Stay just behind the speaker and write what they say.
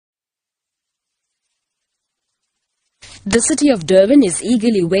The city of Durban is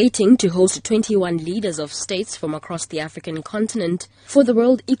eagerly waiting to host 21 leaders of states from across the African continent for the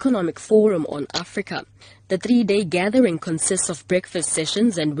World Economic Forum on Africa. The three-day gathering consists of breakfast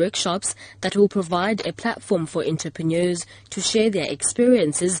sessions and workshops that will provide a platform for entrepreneurs to share their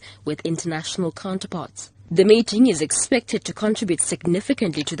experiences with international counterparts. The meeting is expected to contribute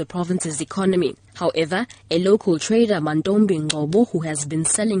significantly to the province's economy. However, a local trader, Mantombi Ngobo, who has been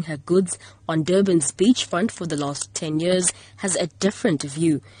selling her goods on Durban's beachfront for the last 10 years, has a different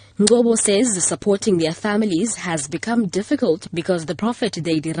view. Ngobo says supporting their families has become difficult because the profit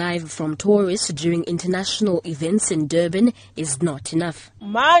they derive from tourists during international events in Durban is not enough.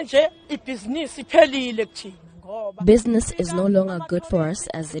 Business is no longer good for us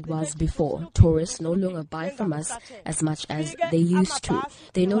as it was before. Tourists no longer buy from us as much as they used to.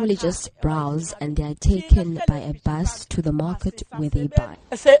 They normally just browse and they are taken by a bus to the market where they buy.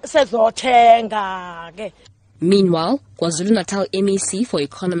 Meanwhile, KwaZulu-Natal MEC for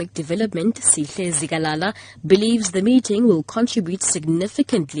Economic Development, Sihle Zikalala, believes the meeting will contribute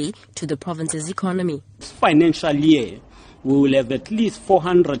significantly to the province's economy. This financial year, we will have at least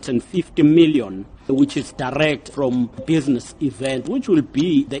 450 million, which is direct from business event, which will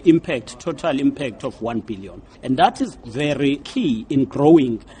be the total impact of 1 billion. And that is very key in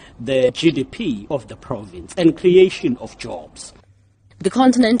growing the GDP of the province and creation of jobs. The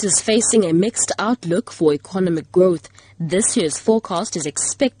continent is facing a mixed outlook for economic growth. This year's forecast is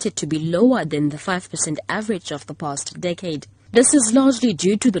expected to be lower than the 5% average of the past decade. This is largely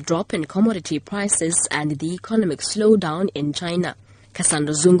due to the drop in commodity prices and the economic slowdown in China.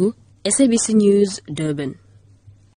 Cassandra Zungu, SABC News, Durban.